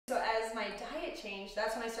changed,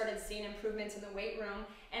 that's when I started seeing improvements in the weight room,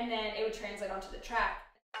 and then it would translate onto the track.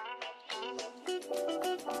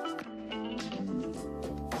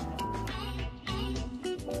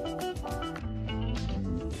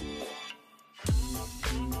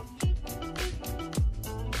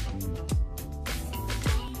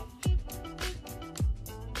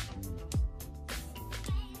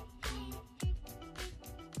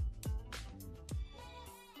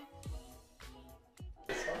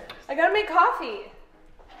 I gotta make coffee.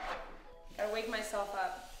 Gotta wake myself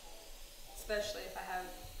up, especially if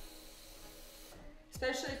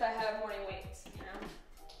I have morning weights, you know?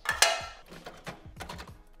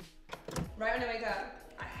 Right when I wake up,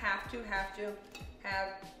 I have to have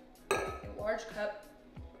a large cup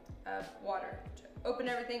of water to open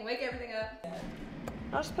everything, wake everything up.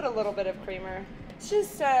 I'll just put a little bit of creamer. It's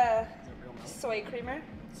just soy creamer.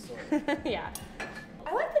 Soy. Yeah.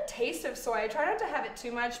 I like the taste of soy. I try not to have it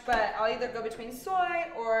too much, but I'll either go between soy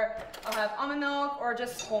or I'll have almond milk or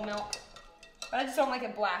just whole milk. But I just don't like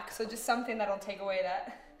it black, so just something that'll take away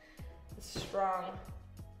that strong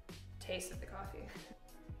taste of the coffee.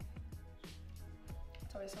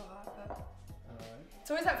 It's always so hot, but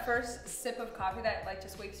it's always that first sip of coffee that like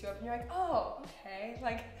just wakes you up and you're like, oh, okay,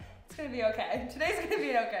 like it's gonna be okay. Today's gonna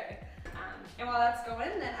be okay. And while that's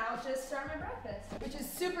going, then I'll just start my breakfast, which is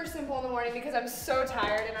super simple in the morning because I'm so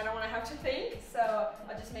tired and I don't want to have to think. So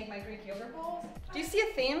I'll just make my Greek yogurt bowls. Do you see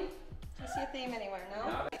a theme? Do you see a theme anywhere?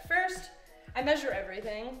 No? First, I measure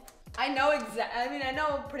everything. I know I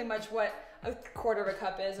know pretty much what a quarter of a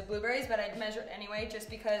cup is of blueberries, but I measure it anyway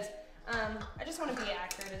just because I just want to be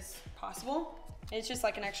accurate as possible. It's just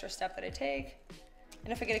like an extra step that I take.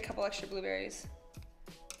 And if I get a couple extra blueberries,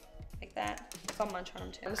 like that, so I'll munch on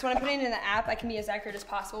them too. So when I put it in the app, I can be as accurate as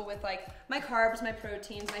possible with like my carbs, my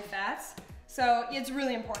proteins, my fats. So it's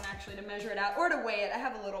really important actually to measure it out or to weigh it. I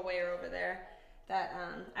have a little weigher over there that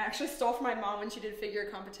I actually stole from my mom when she did figure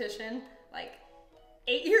competition like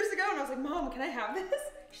 8 years ago, and I was like, Mom, can I have this?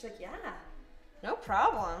 She's like, yeah, no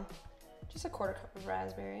problem. Just a quarter cup of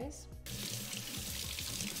raspberries.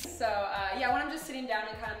 So yeah, when I'm just sitting down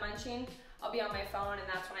and kind of munching, I'll be on my phone, and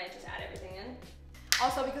that's when I just add everything in.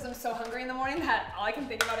 Also, because I'm so hungry in the morning that all I can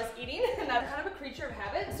think about is eating, and I'm kind of a creature of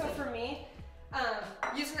habit. So for me,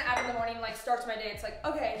 using the app in the morning like starts my day. It's like,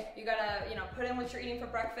 okay, you gotta, you know, put in what you're eating for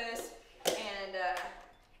breakfast, and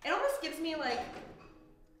it almost gives me like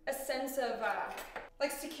a sense of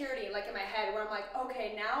like security, like in my head, where I'm like,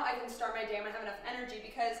 okay, now I can start my day. I'm gonna have enough energy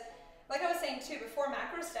because, like I was saying too, before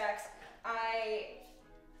Macrostax, I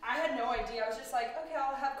had no idea. I was just like, okay,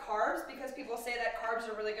 I'll have carbs because people say that carbs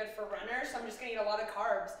are really good for runners, so I'm just gonna eat a lot of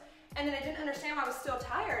carbs. And then I didn't understand why I was still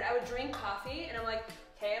tired. I would drink coffee and I'm like,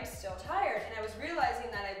 okay, I'm still tired. And I was realizing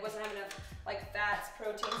that I wasn't having enough like fats,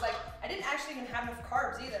 proteins, like I didn't actually even have enough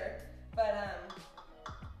carbs either. But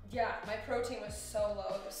yeah, my protein was so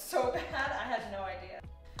low, it was so bad, I had no idea.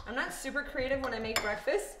 I'm not super creative when I make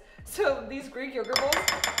breakfast, so these Greek yogurt bowls,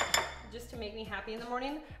 just to make me happy in the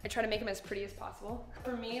morning, I try to make them as pretty as possible.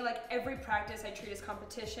 For me, like every practice I treat as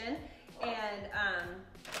competition, and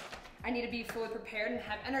I need to be fully prepared and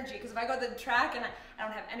have energy, because if I go to the track and I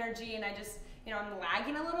don't have energy and I just, you know, I'm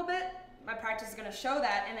lagging a little bit, my practice is gonna show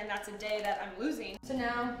that, and then that's a day that I'm losing. So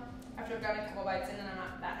now, after I've gotten a couple bites in and I'm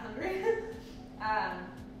not that hungry,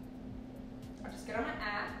 I'll just get on my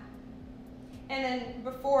app, and then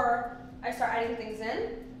before I start adding things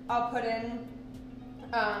in, I'll put in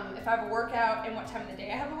if I have a workout and what time of the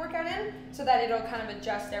day I have a workout in, so that it'll kind of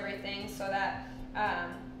adjust everything so that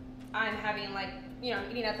I'm having like, you know,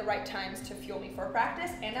 eating at the right times to fuel me for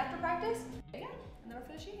practice and after practice. Yeah, and then I'll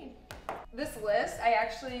finish eating. This list,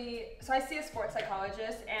 so I see a sports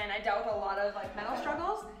psychologist and I dealt with a lot of like mental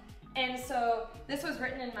struggles. And so this was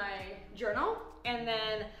written in my journal, and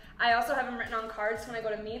then I also have them written on cards. So when I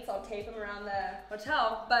go to meets, I'll tape them around the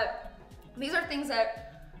hotel. But these are things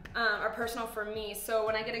that are personal for me. So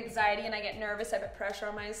when I get anxiety and I get nervous, I put pressure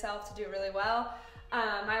on myself to do really well.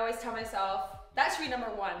 I always tell myself, that should be number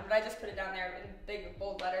one, but I just put it down there in big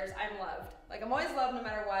bold letters, I'm loved. Like I'm always loved no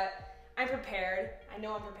matter what. I'm prepared, I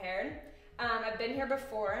know I'm prepared. I've been here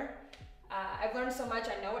before. I've learned so much,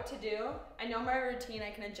 I know what to do. I know my routine,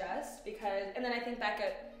 I can adjust and then I think back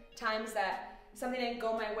at times that something didn't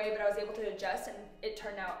go my way, but I was able to adjust and it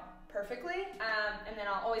turned out perfectly. And then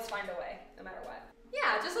I'll always find a way, no matter what.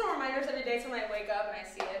 Yeah, just little reminders every day so when I wake up and I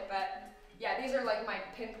see it, but yeah, these are like my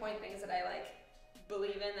pinpoint things that I like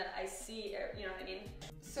believe in, that I see, you know what I mean?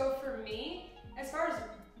 So for me, as far as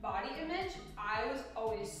body image, I was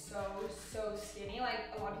always so skinny.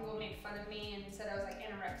 Like a lot of people made fun of me and said I was like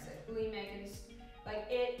anorexic, bulimic, and like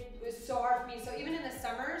it was so hard for me. So even in the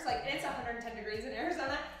summers, like it's 110 degrees in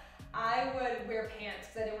Arizona, I would wear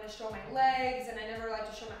pants because I didn't want to show my legs, and I never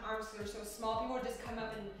liked to show my arms because they were so small. People would just come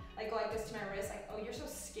up and like go like this to my wrist, like, oh, you're so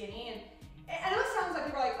skinny. And I know it sounds like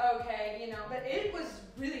people are like, okay, you know, but it was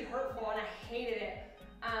really hurtful and I hated it.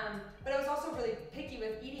 But I was also really picky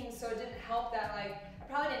with eating, so it didn't help that like, I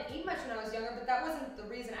probably didn't eat much when I was younger, but that wasn't the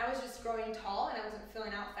reason. I was just growing tall and I wasn't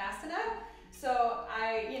filling out fast enough. So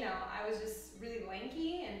I was just really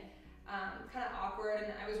lanky and kind of awkward,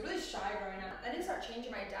 and I was really shy growing up. I didn't start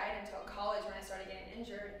changing my diet until college when I started getting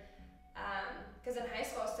injured. Because in high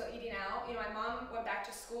school I was still eating out. You know, my mom went back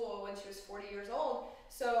to school when she was 40 years old,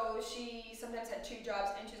 so she sometimes had 2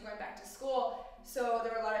 jobs and she was going back to school. So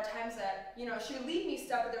there were a lot of times that, you know, she would leave me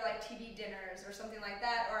stuff, but they were like TV dinners or something like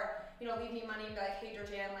that, or, you know, leave me money and be like, hey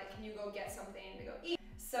Georganne, like, can you go get something to go eat?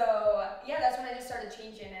 So yeah, that's when I just started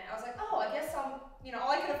changing it. I was like, oh, I guess you know,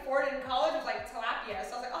 all I could afford in college was like tilapia.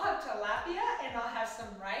 So I was like, I'll have tilapia and I'll have some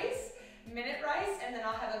rice, minute rice, and then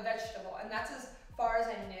I'll have a vegetable. And that's as far as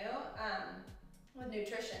I knew with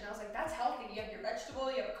nutrition. I was like, that's healthy. You have your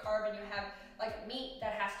vegetable, you have a carb, and you have like meat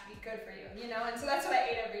that has to be good for you, you know? And so that's what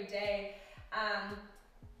I ate every day.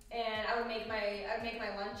 And I would make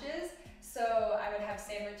my lunches. So I would have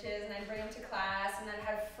sandwiches and I'd bring them to class, and then I'd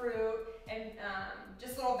have fruit and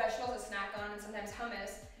just little vegetables to snack on, and sometimes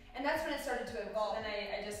hummus. And that's when it started to evolve, and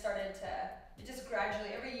I just started to, just gradually,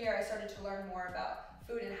 every year I started to learn more about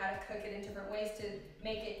food and how to cook it in different ways to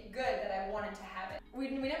make it good that I wanted to have it. We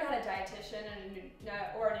never had a dietitian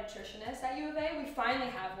or a nutritionist at U of A. We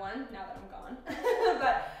finally have one, now that I'm gone.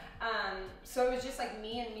 But, so it was just like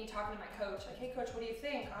me talking to my coach, like, hey coach, what do you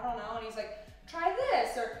think? I don't know. And he's like, try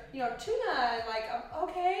this, or, you know, tuna. And like,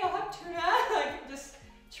 okay, I'll have tuna. Like, just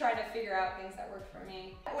trying to figure out things that work for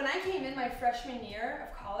me. When I came in my freshman year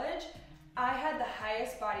of college, I had the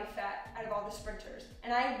highest body fat out of all the sprinters,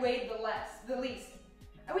 and I weighed the least.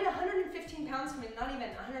 I weighed 115 pounds coming in, not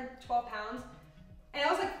even 112 pounds, and I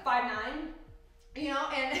was like 5'9", you know,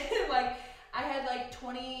 and like I had like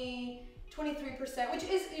 23%, which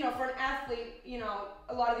is, you know, for an athlete, you know,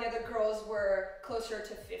 a lot of the other girls were closer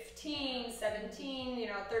to 15, 17, you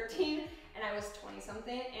know, 13, and I was 20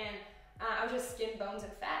 something, and I was just skin, bones,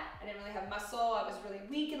 and fat. I didn't really have muscle. I was really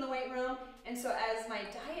weak in the weight room. And so as my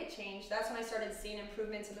diet changed, that's when I started seeing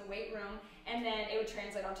improvements in the weight room, and then it would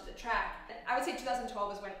translate onto the track. I would say 2012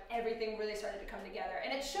 is when everything really started to come together.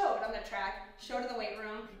 And it showed on the track, showed in the weight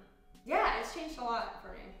room. Yeah, it's changed a lot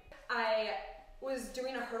for me. I was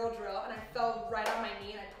doing a hurdle drill and I fell right on my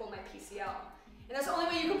knee and I pulled my PCL. And that's the only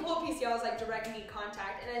way you can pull a PCL is like direct knee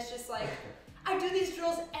contact. And it's just like, I do these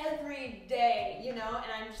drills every day, you know, and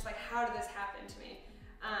I'm just like, how did this happen to me?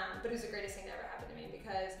 But it was the greatest thing that ever happened to me,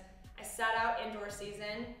 because I sat out indoor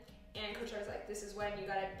season and Coach was like, this is when you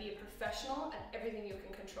gotta be a professional at everything you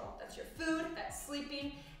can control. That's your food, that's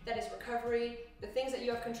sleeping, that is recovery, the things that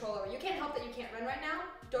you have control over. You can't help that you can't run right now.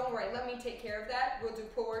 Don't worry, let me take care of that. We'll do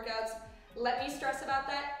pull workouts. Let me stress about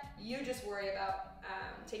that. You just worry about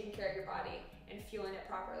taking care of your body and fueling it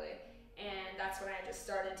properly. And that's when I just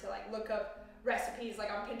started to like look up recipes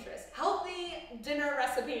like on Pinterest, healthy dinner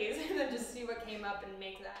recipes, and then just see what came up and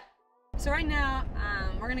make that. So right now,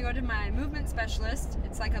 we're gonna go to my movement specialist.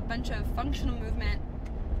 It's like a bunch of functional movement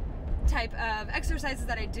type of exercises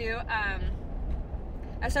that I do.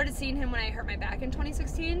 I started seeing him when I hurt my back in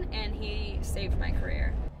 2016, and he saved my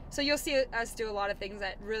career. So you'll see us do a lot of things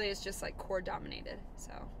that really is just like core dominated.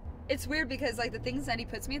 So it's weird because like the things that he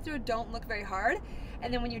puts me through don't look very hard,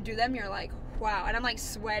 and then when you do them, you're like, wow. And I'm like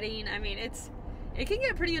sweating. I mean, it can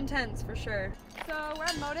get pretty intense for sure. So we're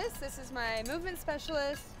at Modus. This is my movement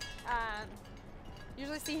specialist.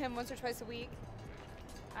 Usually see him once or twice a week.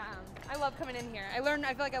 I love coming in here. I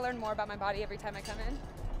feel like I learn more about my body every time I come in.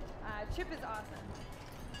 Chip is awesome.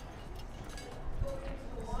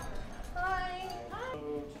 Hi. Hi.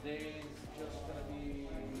 So today's just gonna be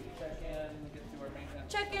check-in, get through our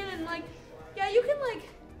maintenance. Check-in and like, yeah, you can like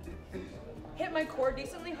hit my core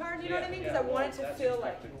decently hard, you know what I mean? Because I want it to feel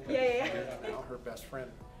like, yeah. Now her best friend,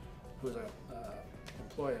 who's an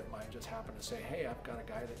employee of mine, just happened to say, hey, I've got a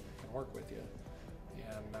guy that can work with you,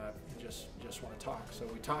 and just want to talk. So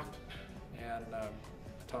we talked, and I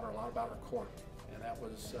taught her a lot about her core. And that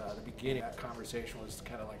was the beginning. That conversation was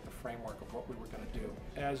kind of like the framework of what we were going to do.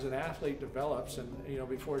 As an athlete develops, and you know,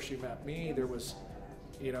 before she met me, there was,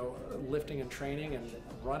 you know, lifting and training and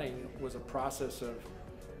running was a process of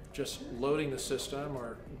just loading the system,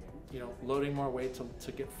 or you know, loading more weight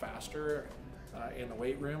to get faster in the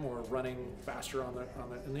weight room, or running faster on the.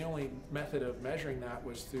 And the only method of measuring that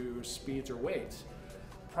was through speeds or weights.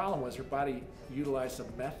 The problem was her body utilized a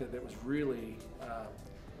method that was really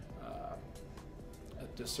a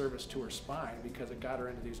disservice to her spine, because it got her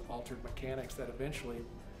into these altered mechanics that eventually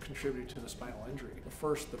contributed to the spinal injury. The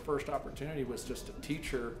first opportunity was just to teach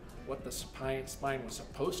her what the spine was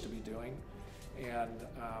supposed to be doing, and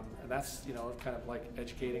that's, you know, kind of like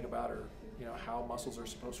educating about her, you know, how muscles are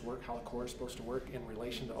supposed to work, how the core is supposed to work in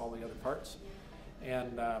relation to all the other parts,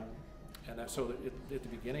 and so at the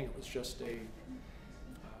beginning it was just a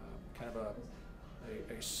kind of a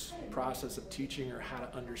process of teaching her how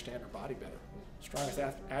to understand her body better. Strongest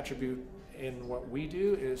attribute in what we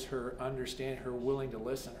do is her willing to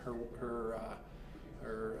listen, her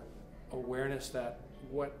awareness that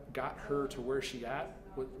what got her to where she's at,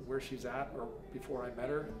 or before I met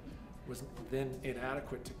her, was then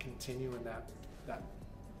inadequate to continue in that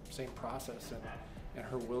same process, and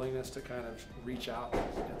her willingness to kind of reach out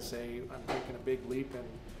and say, I'm taking a big leap and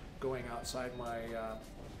going outside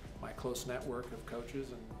my close network of coaches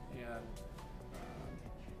and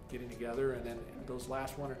getting together, and then those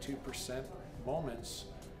last 1 or 2% moments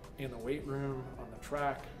in the weight room, on the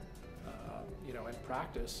track, you know, in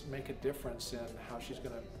practice, make a difference in how she's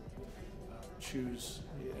going to choose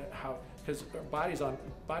how, because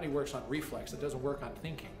body works on reflex. It doesn't work on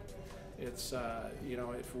thinking. It's you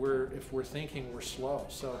know, if we're thinking, we're slow.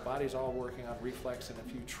 So body's all working on reflex, and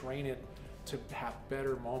if you train it to have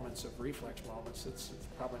better moments of reflex moments, it's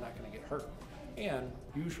probably not going to get hurt, and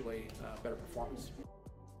usually better performance.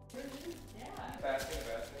 Yeah.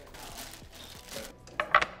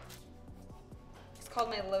 It's called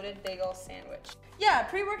my loaded bagel sandwich. Yeah,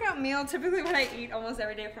 pre-workout meal, typically what I eat almost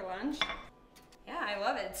every day for lunch. Yeah, I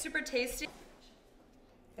love it. It's super tasty.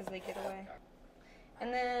 As they get away.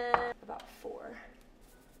 And then about 4.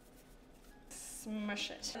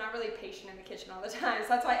 Smush it. I'm not really patient in the kitchen all the time, so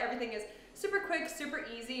that's why everything is super quick, super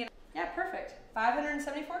easy. Yeah, perfect.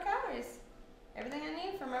 574 calories. Everything I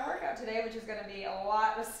need for my workout today, which is going to be a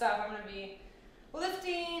lot of stuff. I'm going to be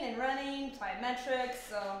lifting and running, plyometrics,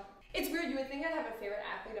 so. It's weird, you would think I'd have a favorite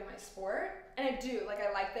athlete in my sport, and I do, like I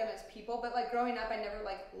like them as people, but like growing up I never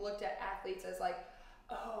like looked at athletes as like,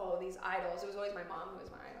 oh, these idols. It was always my mom who was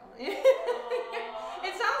my idol.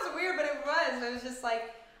 It sounds weird, but it was. It was just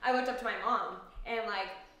like, I looked up to my mom, and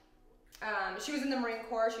like, she was in the Marine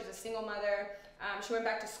Corps, she was a single mother, she went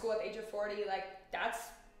back to school at the age of 40, like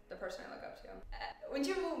that's the person I look up to. When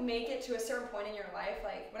you make it to a certain point in your life,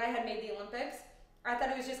 like when I had made the Olympics, I thought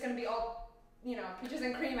it was just gonna be all, you know, peaches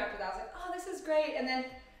and cream after that. I was like, oh, this is great. And then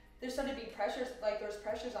there started to be pressures, like there was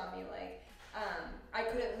pressures on me, like I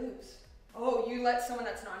couldn't lose. Oh, you let someone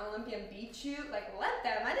that's not an Olympian beat you? Like let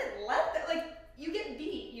them, I didn't let them, like you get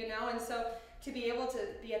beat, you know? And so to be able to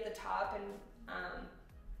be at the top and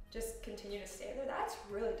just continue to stay there, that's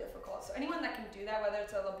really difficult. So anyone that can do that, whether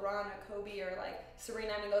it's a LeBron, a Kobe, or like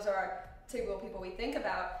Serena, I mean, those are our typical people we think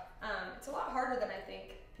about. It's a lot harder than I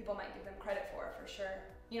think people might give them credit for sure.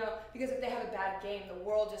 You know, because if they have a bad game, the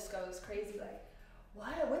world just goes crazy, like,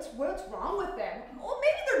 what's wrong with them? Well,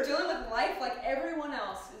 maybe they're dealing with life like everyone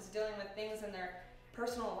else is dealing with things in their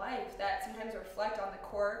personal life that sometimes reflect on the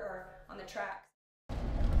court or on the track.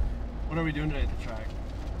 What are we doing today at the track?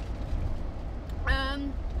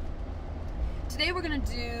 Today we're gonna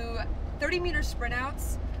do 30-meter sprint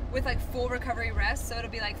outs with like full recovery rest, so it'll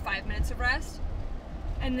be like 5 minutes of rest.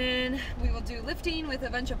 And then we will do lifting with a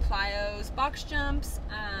bunch of plyos, box jumps,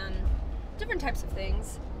 different types of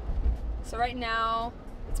things. So right now,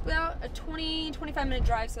 it's about a 20-25 minute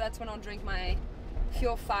drive, so that's when I'll drink my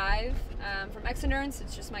Fuel 5 from X Endurance.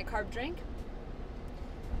 It's just my carb drink,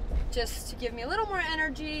 just to give me a little more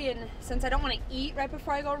energy. And since I don't want to eat right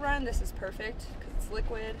before I go run, this is perfect because it's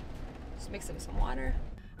liquid. Just mix it with some water.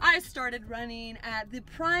 I started running at the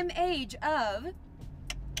prime age of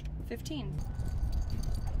 15.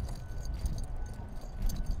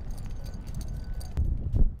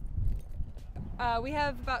 We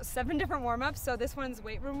have about 7 different warm-ups, so this one's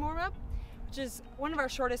weight room warm-up, which is one of our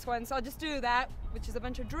shortest ones. So I'll just do that, which is a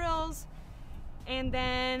bunch of drills, and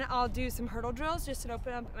then I'll do some hurdle drills just to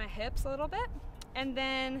open up my hips a little bit, and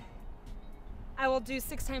then I will do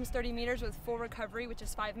 6 times 30 meters with full recovery, which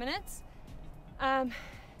is 5 minutes,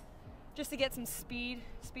 just to get some speed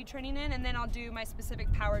training in, and then I'll do my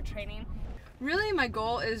specific power training. Really, my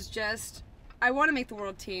goal is just, I want to make the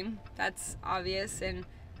world team. That's obvious, and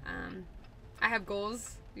I have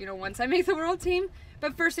goals, you know, once I make the world team.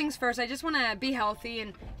 But first things first, I just want to be healthy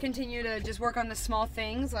and continue to just work on the small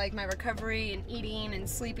things like my recovery and eating and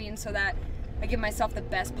sleeping, so that I give myself the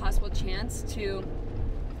best possible chance to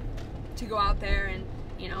go out there and,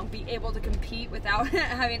 you know, be able to compete without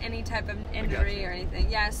having any type of injury or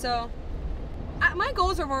anything. Yeah, so my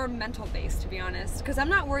goals are more mental based, to be honest, because I'm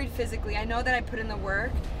not worried physically. I know that I put in the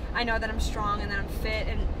work. I know that I'm strong and that I'm fit,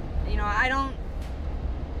 and, you know, I don't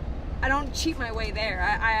cheat my way there.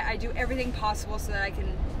 I do everything possible so that I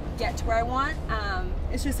can get to where I want.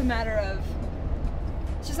 It's just a matter of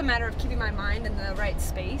keeping my mind in the right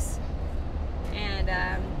space and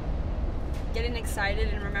getting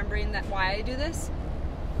excited and remembering that why I do this.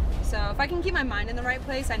 So if I can keep my mind in the right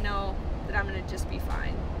place, I know that I'm gonna just be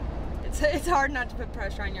fine. It's hard not to put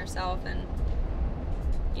pressure on yourself, and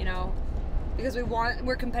you know, because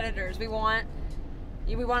we're competitors. We want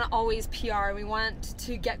to always PR. We want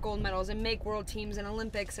to get gold medals and make world teams and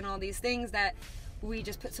Olympics and all these things that we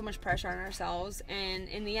just put so much pressure on ourselves, and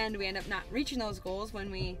in the end we end up not reaching those goals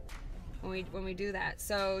when we do that.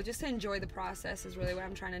 So just to enjoy the process is really what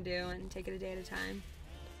I'm trying to do, and take it a day at a time.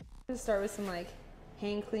 Just start with some like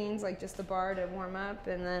hang cleans, like just the bar to warm up,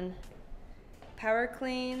 and then power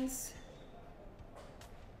cleans.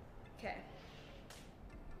 Okay.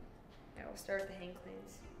 Yeah, we'll start with the hang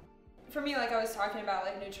cleans. For me, like I was talking about,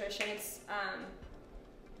 like nutrition,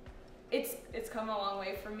 it's come a long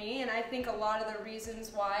way for me, and I think a lot of the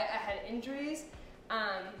reasons why I had injuries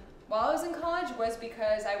while I was in college was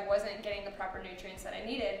because I wasn't getting the proper nutrients that I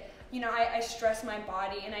needed. You know, I stress my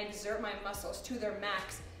body and I exert my muscles to their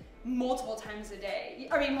max multiple times a day.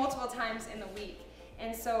 I mean, multiple times in the week.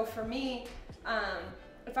 And so for me,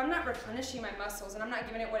 if I'm not replenishing my muscles and I'm not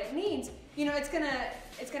giving it what it needs, you know, it's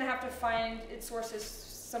gonna have to find its sources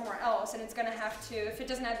somewhere else, and it's gonna have to, if it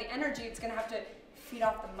doesn't have the energy, it's gonna have to feed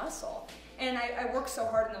off the muscle. And I work so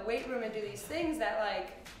hard in the weight room and do these things that,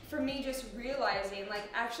 like, for me, just realizing, like,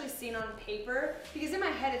 actually seeing on paper, because in my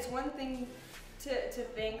head it's one thing to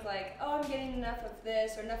think like, oh, I'm getting enough of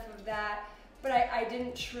this or enough of that, but I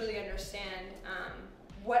didn't truly understand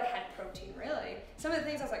what had protein, really. Some of the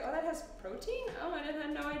things I was like, oh, that has protein? Oh, I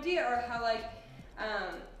had no idea. Or how, like,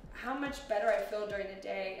 how much better I feel during the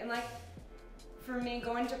day. And, like, for me,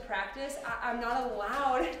 going to practice, I'm not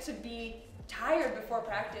allowed to be tired before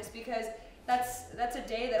practice, because that's a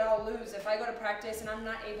day that I'll lose. If I go to practice and I'm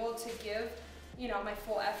not able to give, you know, my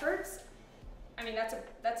full efforts, I mean, that's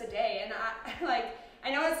a day. And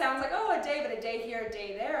I know it sounds like, oh, a day, but a day here, a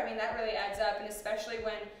day there. I mean, that really adds up, and especially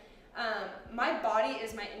when my body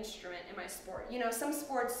is my instrument in my sport. You know, some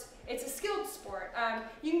sports, it's a skilled sport.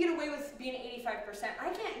 You can get away with being 85%. I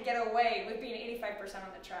can't get away with being 85%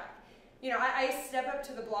 on the track. You know, I step up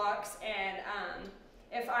to the blocks, and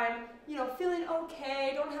if I'm, you know, feeling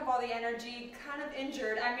okay, don't have all the energy, kind of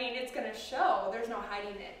injured, I mean, it's gonna show. There's no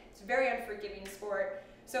hiding it. It's a very unforgiving sport.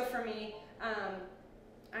 So for me,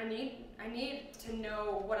 I need to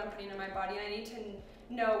know what I'm putting in my body, and I need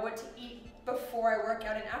to know what to eat before I work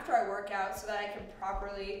out and after I work out, so that I can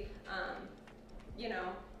properly, you know,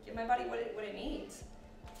 give my body what it needs.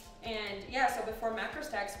 And yeah, so before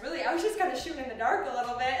Macrostax, really, I was just kind of shooting in the dark a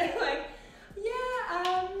little bit. Like, yeah,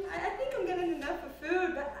 I think I'm getting enough of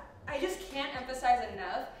food, but I just can't emphasize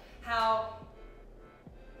enough how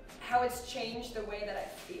it's changed the way that I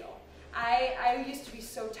feel. I used to be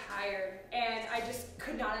so tired, and I just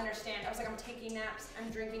could not understand. I was like, I'm taking naps,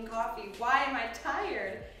 I'm drinking coffee, why am I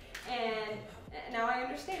tired? And now I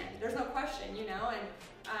understand. There's no question, you know, and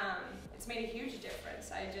it's made a huge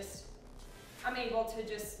difference. I'm able to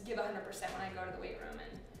just give 100% when I go to the weight room,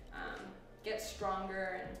 and get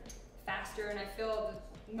stronger and faster, and I feel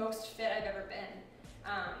the most fit I've ever been.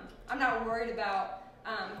 I'm not worried about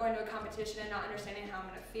going to a competition and not understanding how I'm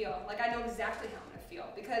going to feel. Like, I know exactly how I'm going to feel,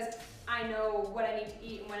 because I know what I need to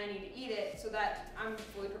eat and when I need to eat it, so that I'm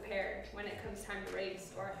fully prepared when it comes time to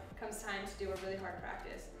race or comes time to do a really hard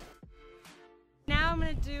practice. Now I'm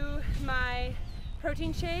going to do my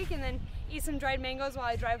protein shake and then eat some dried mangoes while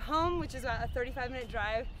I drive home, which is about a 35-minute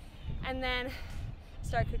drive, and then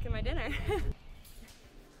start cooking my dinner.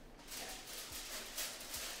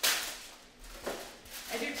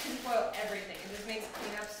 I do tinfoil everything. It just makes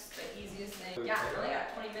cleanups the easiest thing. Yeah, I only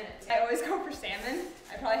got 20 minutes. I always go for salmon.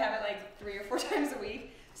 I probably have it like 3 or 4 times a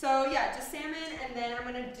week. So yeah, just salmon, and then I'm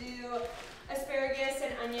gonna do asparagus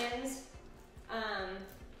and onions.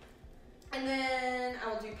 And then I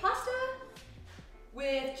will do pasta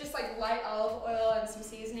with just like light olive oil and some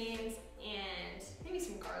seasonings and maybe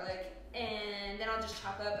some garlic. And then I'll just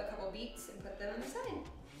chop up a couple beets and put them on the side.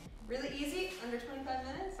 Really easy, under 25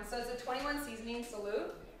 minutes. So it's a 21 seasoning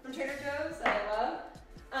salute from Trader Joe's that I love.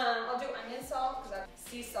 I'll do onion salt, because I have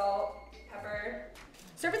sea salt, pepper.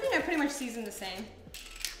 So everything I pretty much season the same.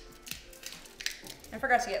 I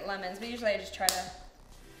forgot to get lemons, but usually I just try to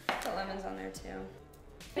put lemons on there too.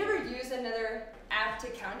 I've never used another app to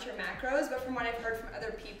count your macros, but from what I've heard from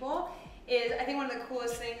other people, is I think one of the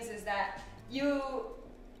coolest things is that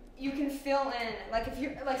you can fill in, like if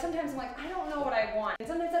you're, like sometimes I'm like, I don't know what I want. And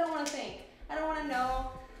sometimes I don't want to think. I don't want to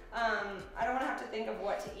know, I don't want to have to think of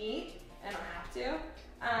what to eat. I don't have to.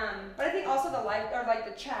 But I think also the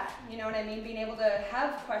the chat, you know what I mean? Being able to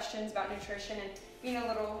have questions about nutrition and being a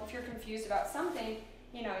little, if you're confused about something,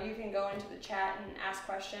 you know, you can go into the chat and ask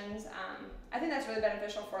questions. I think that's really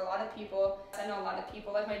beneficial for a lot of people. I know a lot of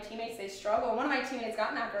people, like my teammates, they struggle. One of my teammates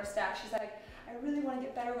got Macrostax. She's like, I really want to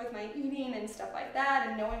get better with my eating and stuff like that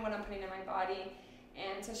and knowing what I'm putting in my body.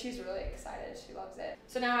 And so she's really excited. She loves it.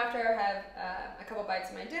 So now after I have a couple bites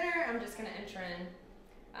of my dinner, I'm just going to enter in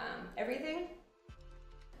everything.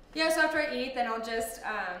 Yeah, so after I eat, then I'll just,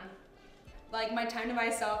 like my time to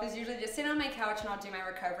myself is usually just sit on my couch and I'll do my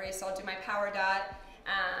recovery. So I'll do my power dot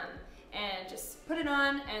and just put it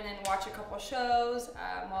on and then watch a couple shows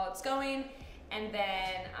while it's going. And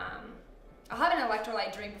then I'll have an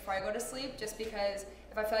electrolyte drink before I go to sleep, just because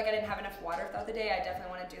if I feel like I didn't have enough water throughout the day, I definitely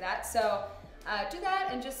want to do that. So do that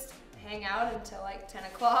and just hang out until like 10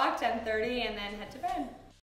 o'clock, 10:30, and then head to bed.